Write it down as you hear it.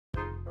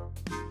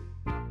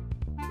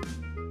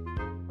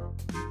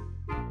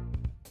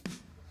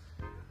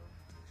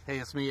Hey,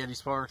 it's me, Eddie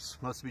Sparks,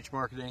 Most Beach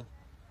Marketing,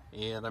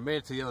 and I made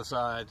it to the other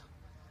side,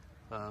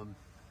 and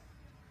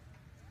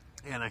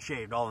I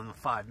shaved all in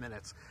 5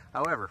 minutes.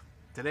 However,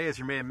 today is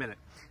your man minute,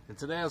 and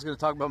today I was going to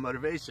talk about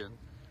motivation,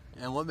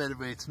 and what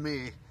motivates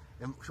me,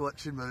 and what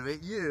should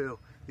motivate you,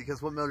 because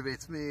what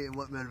motivates me and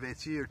what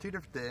motivates you are two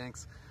different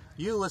things.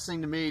 You listening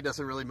to me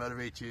doesn't really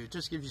motivate you, it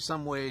just gives you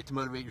some way to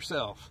motivate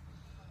yourself.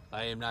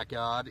 I am not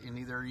God, and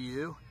neither are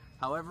you.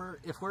 However,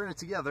 if we're in it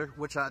together,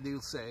 which I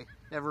do say,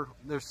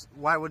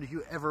 why would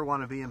you ever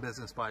want to be in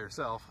business by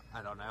yourself?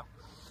 I don't know.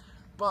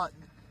 But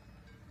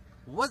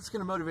what's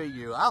going to motivate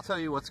you? I'll tell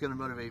you what's going to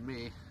motivate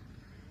me.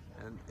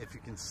 And if you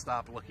can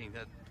stop looking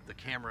at the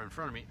camera in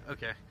front of me.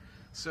 Okay.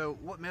 So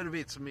what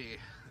motivates me?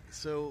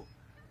 So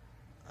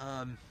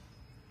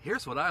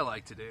here's what I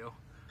like to do.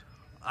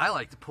 I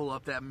like to pull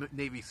up that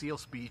Navy SEAL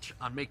speech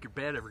on make your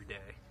bed every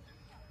day.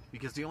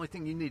 Because the only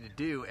thing you need to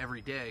do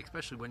every day,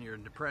 especially when you're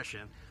in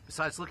depression,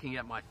 besides looking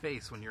at my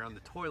face when you're on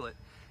the toilet,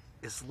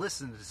 is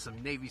listen to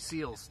some Navy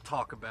SEALs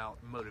talk about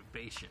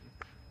motivation.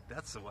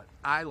 That's what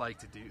I like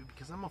to do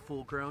because I'm a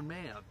full-grown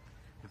man.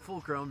 And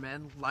full-grown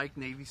men like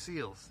Navy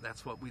SEALs.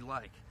 That's what we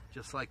like.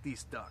 Just like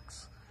these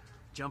ducks.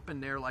 Jump in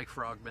there like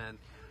frogmen.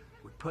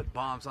 We put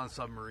bombs on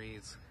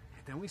submarines.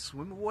 And then we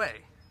swim away.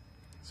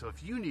 So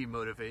if you need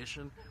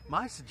motivation,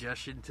 my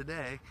suggestion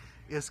today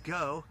is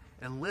go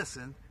and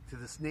listen to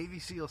this Navy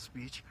SEAL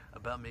speech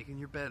about making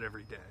your bed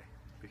every day.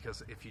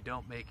 Because if you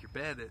don't make your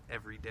bed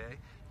every day,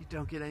 you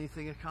don't get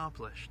anything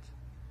accomplished.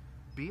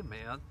 Be a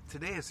man.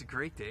 Today is a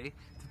great day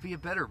to be a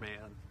better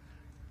man.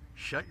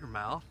 Shut your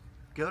mouth.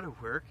 Go to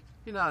work.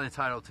 You're not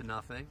entitled to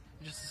nothing.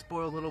 You're just a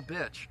spoiled little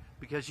bitch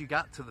because you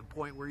got to the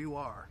point where you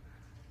are.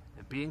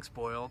 And being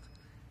spoiled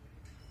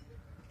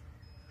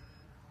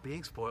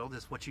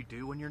is what you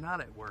do when you're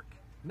not at work.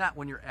 Not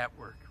when you're at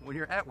work. When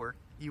you're at work,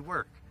 you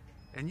work.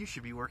 And you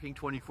should be working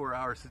 24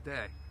 hours a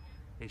day.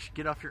 And you should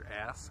get off your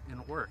ass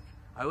and work.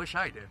 I wish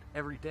I did,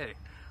 every day.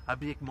 I'd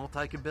be a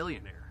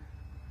multi-billionaire.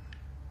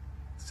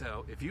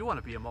 So, if you want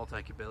to be a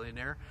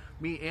multi-billionaire,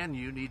 me and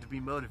you need to be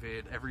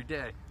motivated every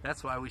day.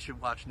 That's why we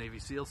should watch Navy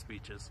SEAL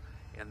speeches.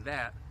 And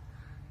that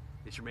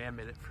is your man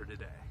minute for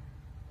today.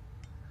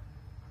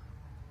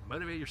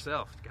 Motivate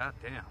yourself. God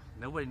damn.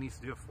 Nobody needs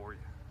to do it for you.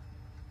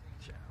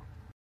 Ciao.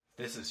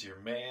 This is your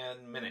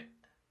man minute.